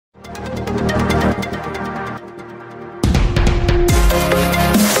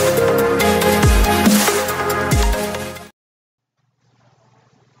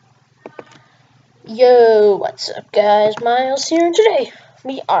Yo, what's up guys, Myles here, and today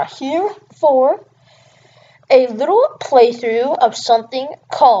we are here for a little playthrough of something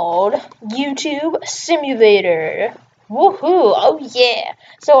called YouTube Simulator. Woohoo, oh yeah.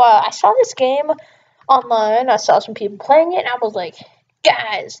 So I saw this game online, I saw some people playing it, and I was like,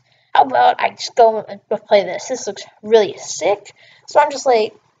 guys, how about I just go and play this? This looks really sick. So I'm just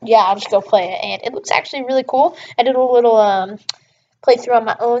like, yeah, I'll just go play it, and it looks actually really cool. I did a little playthrough on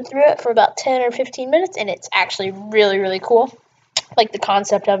my own through it for about 10 or 15 minutes, and it's actually really cool. Like the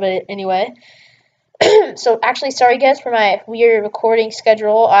concept of it anyway. So actually, sorry guys for my weird recording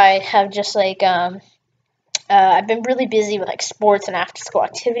schedule. I have just like I've been really busy with like sports and after school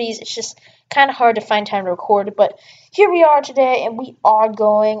activities. It's just kind of hard to find time to record, but here we are today, and we are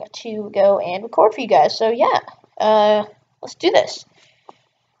going to go and record for you guys. So yeah, let's do this.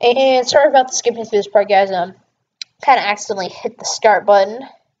 And sorry about the skipping through this part, guys. Kind of accidentally hit the start button,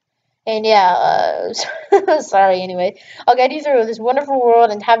 and yeah, sorry anyway. I'll guide you through this wonderful world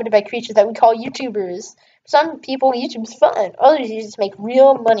inhabited by creatures that we call YouTubers. For some people, YouTube's fun. Others use it to make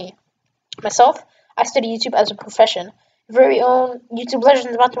real money. Myself, I study YouTube as a profession. Your very own YouTube legend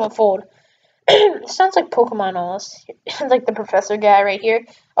is about to unfold. It sounds like Pokemon almost. Like the professor guy right here.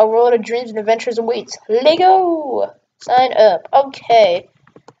 A world of dreams and adventures awaits. Lego! Sign up. Okay.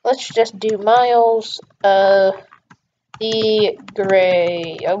 Let's just do Myles, the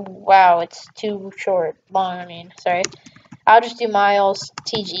Gray. Oh, wow, it's too long, sorry. I'll just do Myles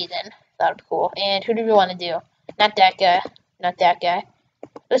TG then. That'll be cool. And who do we want to do? Not that guy. Not that guy.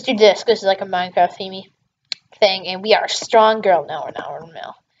 Let's do this, because it's like a Minecraft themey thing. And we are a strong girl. No, we're not. We're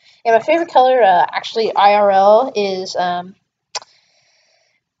male. And my favorite color, actually, IRL is,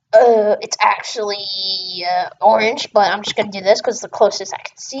 it's actually, orange. But I'm just going to do this, because it's the closest I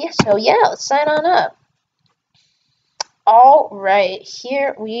can see. So, yeah, let's sign on up. Alright,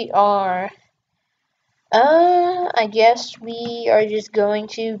 here we are. I guess we are just going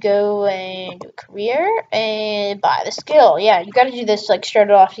to go and do a career and buy the skill. Yeah, you gotta do this, like, start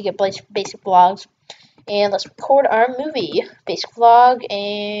it off to get basic vlogs. And let's record our movie. Basic vlog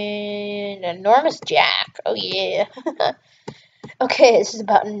and Enormous Jack. Oh, yeah. Okay, this is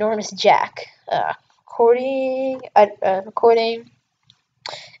about Enormous Jack. Recording,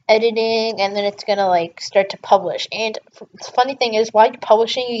 editing, and then it's gonna like start to publish. And the funny thing is, while you're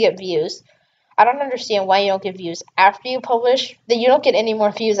publishing, you get views. I don't understand why you don't get views after you publish. That you don't get any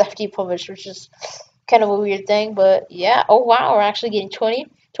more views after you publish, which is kind of a weird thing. But yeah, oh wow, we're actually getting 20,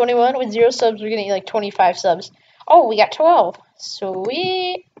 21 with 0 subs. We're getting like 25 subs. Oh, we got 12.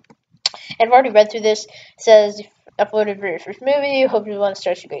 Sweet. And I've already read through this. It says uploaded very first movie. Hope you want to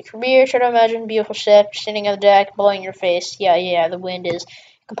start your great career. Try to imagine beautiful ship standing on the deck, blowing your face. Yeah. The wind is.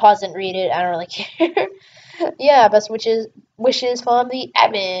 Pause and read it. I don't really care. Yeah, best wishes from the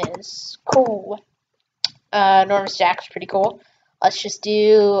Evans. Cool. Enormous Jack's pretty cool. Let's just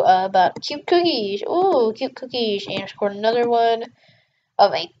do about cute cookies. Ooh, cute cookies. And record another one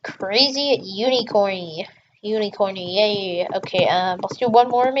of a crazy unicorny. Yay. Okay, let's do one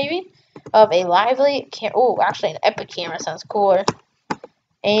more maybe of a lively oh, actually an epic camera sounds cooler.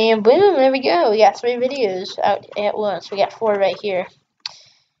 And boom, there we go. We got 3 videos out at once. We got 4 right here.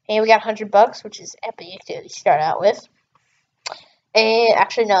 And we got $100, which is epic to start out with. And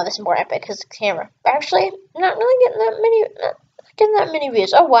actually, no, this is more epic because it's camera. Actually, not really getting that many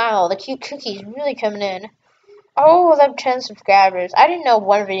views. Oh wow, the cute cookies really coming in. Oh, them 10 subscribers. I didn't know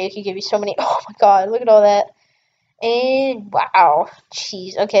one video could give you so many. Oh my god, look at all that. And wow,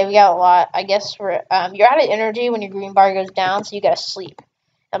 jeez. Okay, we got a lot. I guess you're out of energy when your green bar goes down, so you gotta sleep.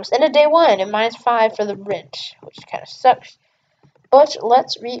 Almost end of day 1 and -5 for the rent, which kind of sucks. But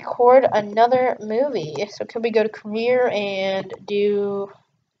let's record another movie. So can we go to career and do...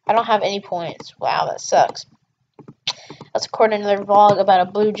 I don't have any points. Wow, that sucks. Let's record another vlog about a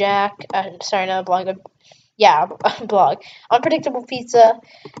blue jack. Sorry, not a vlog. Yeah, a vlog. Unpredictable pizza.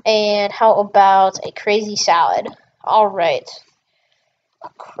 And how about a crazy salad? Alright. A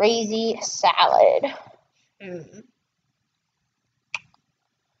crazy salad.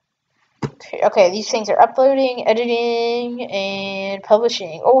 Okay, these things are uploading, editing, and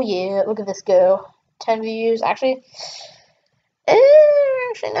publishing. Oh yeah, look at this go. 10 views. Actually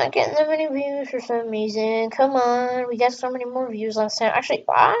not getting that many views for some reason. Come on, we got so many more views last time. Actually,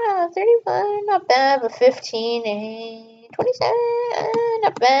 31, not bad, but 15 and 27,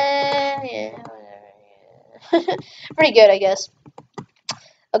 not bad. Yeah, pretty good, I guess.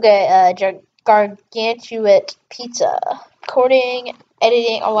 Okay, Gargantuate Pizza. Recording,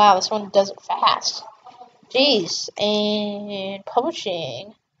 editing. Oh wow, this one does it fast. Jeez. And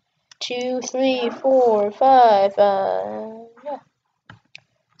publishing. 2, 3, 4, 5. Yeah.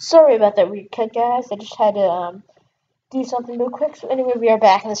 Sorry about that weird cut, guys. I just had to do something real quick. So anyway, we are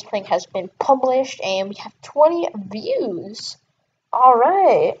back, and this prank has been published, and we have 20 views. All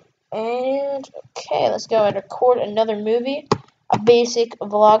right, and okay, let's go and record another movie, a basic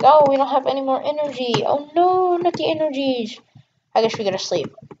vlog. Oh, we don't have any more energy. Oh no, not the energies. I guess we gotta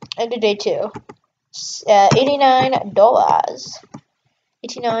sleep. End of day 2. $89.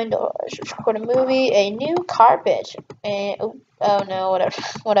 $89. Let's record a movie, a new carpet, and oh no, whatever,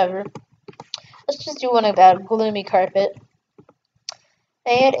 whatever. Let's just do one about gloomy carpet.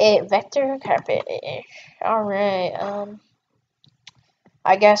 And a vector carpet. Alright,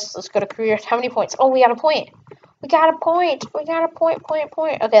 I guess let's go to career. How many points? Oh, we got a point. We got a point. We got a point.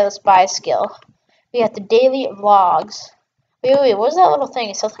 Okay, let's buy a skill. We got the daily vlogs. Wait, what was that little thing?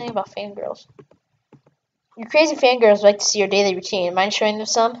 It's something about fangirls. Your crazy fangirls like to see your daily routine. Mind showing them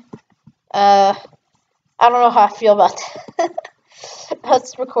some? I don't know how I feel about that.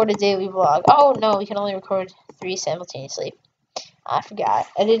 Let's record a daily vlog. Oh, no, we can only record 3 simultaneously. I forgot.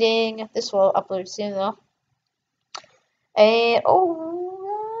 Editing. This will upload soon, though. And,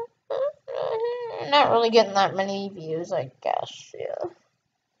 not really getting that many views, I guess, yeah.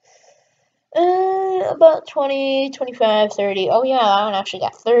 About 20, 25, 30. Oh, yeah, that one actually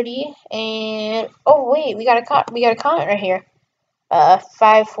got 30. And, oh, wait, we got a comment right here.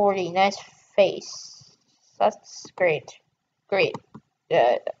 540. Nice face. That's great. Great.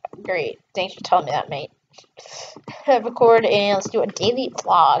 Great. Thanks for telling me that, mate. Record, and let's do a daily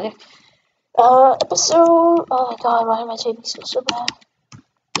vlog. Episode. Oh my god, why am I taking so bad?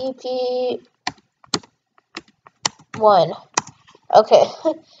 EP 1. Okay.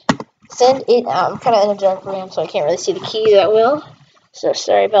 Send it out. I'm kind of in a dark room, so I can't really see the key that well. So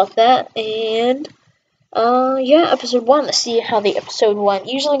sorry about that. And yeah, episode 1. Let's see how the episode 1.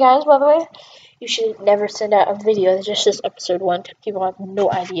 Usually, guys, by the way, you should never send out a video that just says episode 1. People have no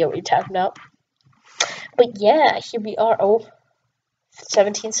idea what you're talking about. But yeah, here we are. Oh,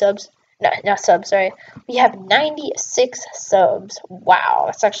 17 subs. No, not subs, sorry. We have 96 subs. Wow,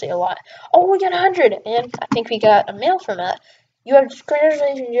 that's actually a lot. Oh, we got 100, and I think we got a mail from that.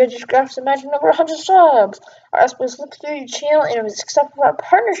 Congratulations, you just grasped the magic number 100 subs. Our experts looked through your channel, and it was accepted for our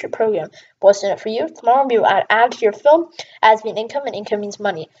partnership program. What's in it for you? Tomorrow we will add to your film. Ads mean income, and income means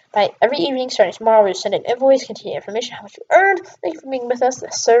money. By every evening starting tomorrow, we'll send an invoice containing information how much you earned. Thank you for being with us,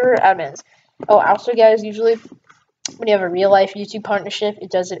 the server admins. Oh, also, guys, usually when you have a real-life YouTube partnership, it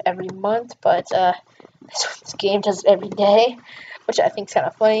does it every month, but this game does it every day, which I think is kind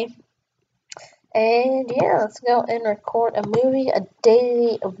of funny. And yeah, let's go and record a movie, a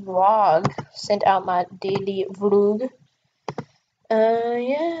daily vlog. Send out my daily vlog.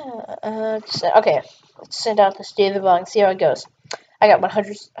 Okay, let's send out this daily vlog and see how it goes. I got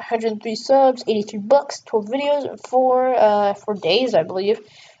 103 subs, 83 bucks, 12 videos, 4 days, I believe.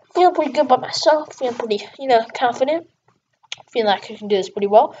 Feeling pretty good about myself. Feeling pretty, confident. Feeling like I can do this pretty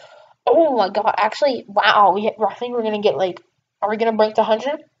well. Oh my god, actually, wow. I think we're gonna get are we gonna break the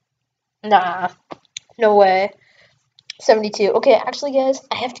 100? Nah, no way. 72. Okay, actually, guys,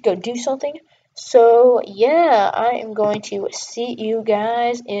 I have to go do something. So yeah, I am going to see you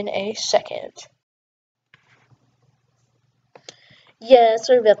guys in a second. Yeah,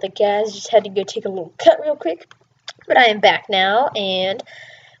 sorry about that, guys. Just had to go take a little cut real quick. But I am back now, and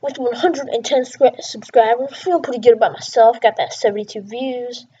with 110 subscribers, feeling pretty good about myself. Got that 72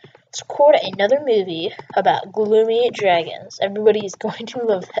 views. Let's record another movie about gloomy dragons. Everybody is going to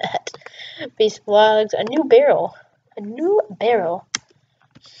love that. Basic vlogs, a new barrel.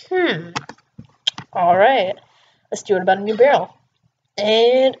 Alright. Let's do it about a new barrel.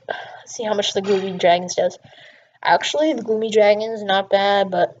 And let's see how much the gloomy dragons does. Actually, the gloomy dragons, not bad,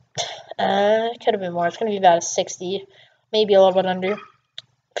 but it could have been more. It's going to be about a 60, maybe a little bit under.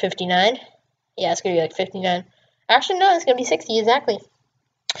 59. Yeah, it's going to be like 59. Actually, no, it's going to be 60, exactly.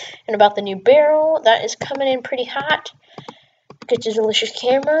 And about the new barrel, that is coming in pretty hot. Get your delicious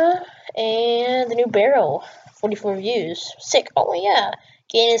camera. And the new barrel, 44 views. Sick. Oh, yeah.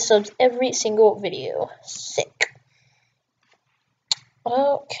 Gaining subs every single video. Sick.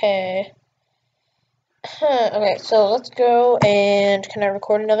 Okay. Okay, so let's go, and can I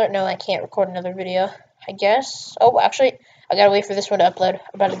record another? No, I can't record another video, I guess. Oh, actually, I gotta wait for this one to upload.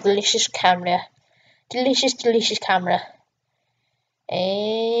 About a delicious camera. Delicious camera.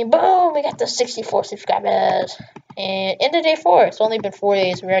 And boom, we got the 64 subscribers. And end of day 4. It's only been 4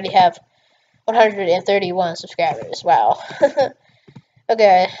 days. We already have 131 subscribers. Wow.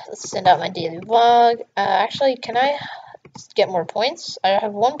 Okay, let's send out my daily vlog. Actually, can I get more points? I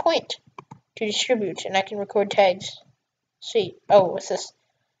have 1 point to distribute, and I can record tags. Sweet. Oh, what's this?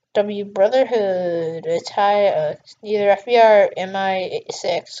 W Brotherhood. It's high. Neither FBI or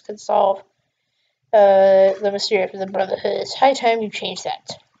MI6 can solve the mystery of the Brotherhood. It's high time you change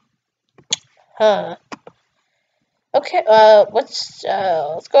that. Huh. Okay, let's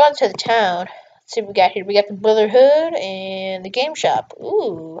go on to the town. Let's see what we got here. We got the Brotherhood and the game shop.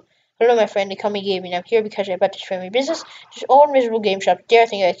 Ooh. Hello, my friend. They call me Gabe, and I'm here because I bought this family business. This old miserable game shop. Dare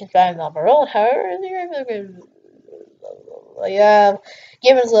think I can buy them on my own. Yeah,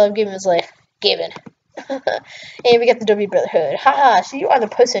 Gaben's love, Gaben's life. Gaben. And we got the W Brotherhood. Haha, so you are the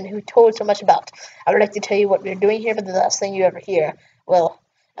person who told so much about. I would like to tell you what we're doing here, but the last thing you ever hear. Well,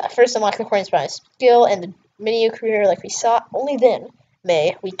 first unlock the coins by skill and the menu career like we saw. Only then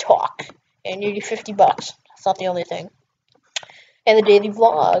may we talk. And you do $50. That's not the only thing. And the daily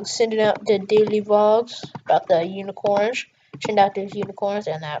vlogs. Sending out the daily vlogs about the unicorns. Send out those unicorns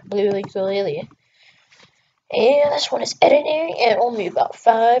and that blue ukulele. And this one is editing and only about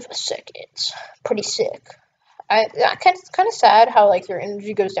 5 seconds. Pretty sick. It's kind of sad how like your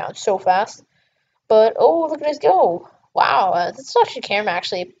energy goes down so fast. But oh, look at us go! Wow, this Delicious Camera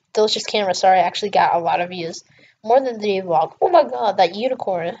Delicious Camera. Sorry, actually got a lot of views, more than the vlog. Oh my god, that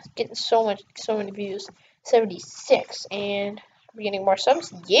unicorn getting so many views. 76, and we're getting more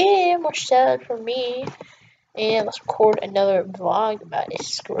subs. Yeah, more subs for me. And let's record another vlog about a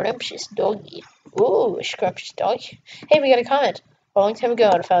scrumptious doggy. Ooh, a scrumptious dog. Hey, we got a comment. A long time ago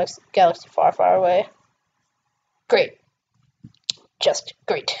in a galaxy far, far away. Great. Just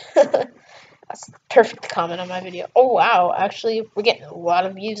great. That's the perfect comment on my video. Oh, wow. Actually, we're getting a lot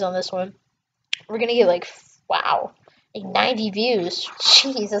of views on this one. We're going to get, like, wow, like 90 views.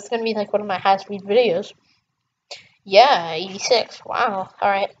 Jeez, that's going to be, like, one of my highest viewed videos. Yeah, 86. Wow. All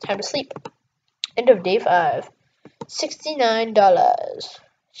right, time to sleep. End of day 5. $69.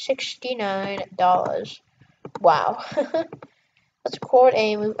 $69. Wow. Let's record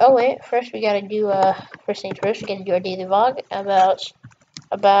a move. Oh wait, first we gotta do first things first. We gotta do our daily vlog about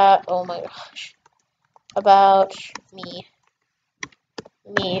oh my gosh, about me.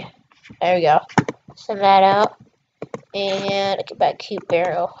 There we go. Send that out and get back cute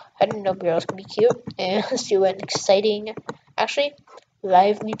barrel. I didn't know barrels could be cute. And let's do an exciting, actually,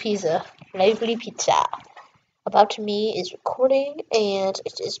 lively pizza. About me is recording and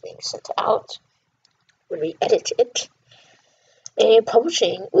it is being sent out when we edit it. And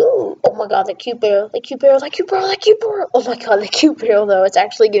publishing. Ooh, oh my god, the cute barrel. Oh my god, the cute barrel though. It's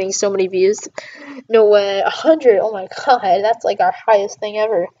actually getting so many views. No way. 100. Oh my god, that's like our highest thing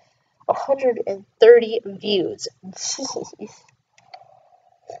ever. 130 views.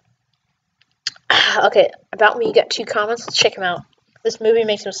 Okay, about me, you got 2 comments. Let's check them out. This movie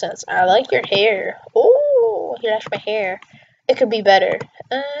makes no sense. I like your hair. Oh, you like my hair. It could be better.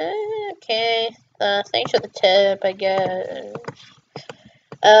 Okay. Thanks for the tip, I guess.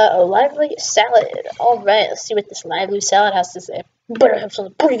 A lively salad. Alright, let's see what this lively salad has to say. Better have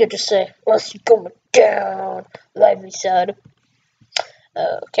something pretty good to say, or else you're going down. Lively salad.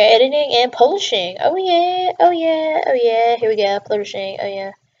 Okay, editing and publishing. Oh yeah. Here we go, publishing. Oh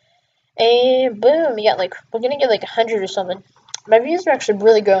yeah. And boom, we're gonna get like 100 or something. My views are actually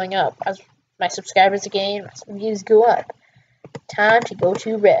really going up as my subscribers gain. My views go up. Time to go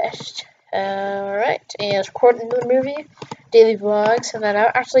to rest. Alright, and let's record another movie. Daily vlogs, send that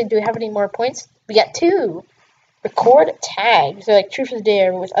out. Actually, do we have any more points? We got 2. Record tags. They're like truth or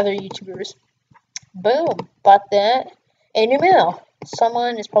dare with other YouTubers. Boom, bought that. And new mail.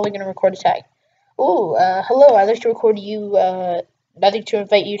 Someone is probably gonna record a tag. Ooh, hello, I'd like to record you, I'd like to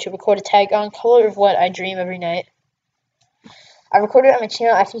invite you to record a tag on Color of What I Dream Every Night. I recorded it on my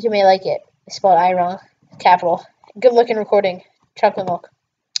channel. I think you may like it. I spelled I wrong. Capital. Good looking recording. Chocolate milk.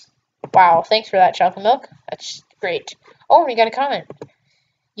 Wow, thanks for that, chocolate milk. That's great. Oh, we got a comment.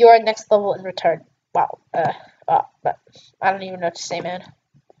 You are next level in retard. Wow. But I don't even know what to say, man.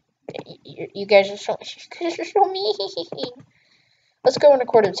 You guys are so mean. Let's go and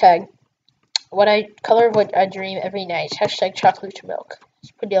record a tag. Color of what I dream every night. Hashtag chocolate milk.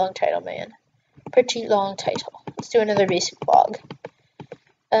 It's a pretty long title, man. Pretty long title. Let's do another basic vlog.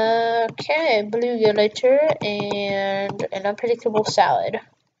 Okay, blue glitter and an unpredictable salad.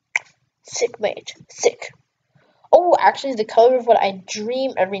 Sick, mate. Sick. Oh, actually, the color of what I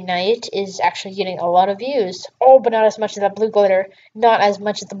dream every night is actually getting a lot of views. Oh, but not as much as that blue glitter. Not as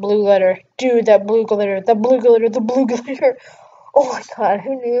much as the blue glitter. Dude, that blue glitter. The blue glitter. Oh my god,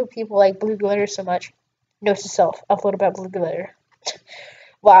 who knew people like blue glitter so much? Note to self, upload about blue glitter.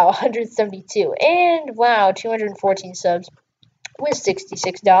 Wow, 172. And wow, 214 subs with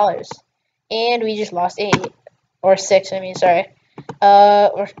 $66. And we just lost 8. Or 6, I mean, sorry.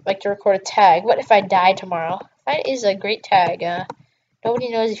 Or like to record a tag. What if I die tomorrow? That is a great tag. Nobody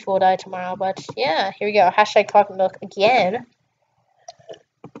knows if we'll die tomorrow, but yeah, here we go. Hashtag talking milk again.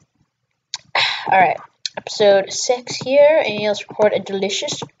 Alright, episode 6 here, and let's record a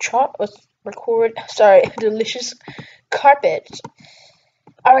delicious delicious carpet.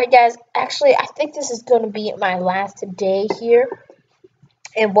 Alright guys, actually I think this is going to be my last day here.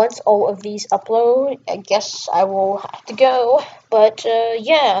 And once all of these upload, I guess I will have to go. But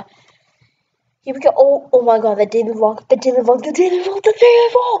yeah. Here we go. Oh my god, the daily vlog.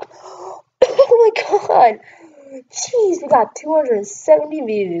 Oh my god. Jeez, we got 270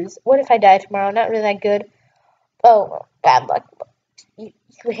 views. What if I die tomorrow? Not really that good. Oh, bad luck. You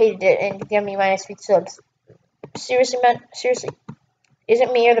hated it and gave me minus 3 subs. Seriously, man? Seriously. Is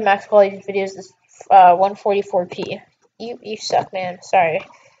it me or the max quality of videos is 144p? You suck, man. Sorry.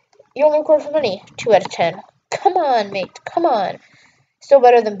 You only record for money. 2 out of 10. Come on, mate. Come on. Still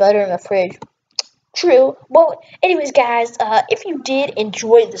better than butter in the fridge. True. Well, anyways, guys, if you did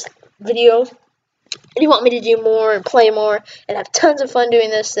enjoy this video, and you want me to do more and play more and have tons of fun doing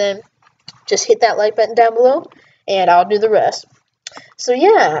this, then just hit that like button down below, and I'll do the rest. So,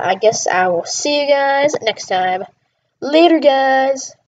 yeah, I guess I will see you guys next time. Later, guys.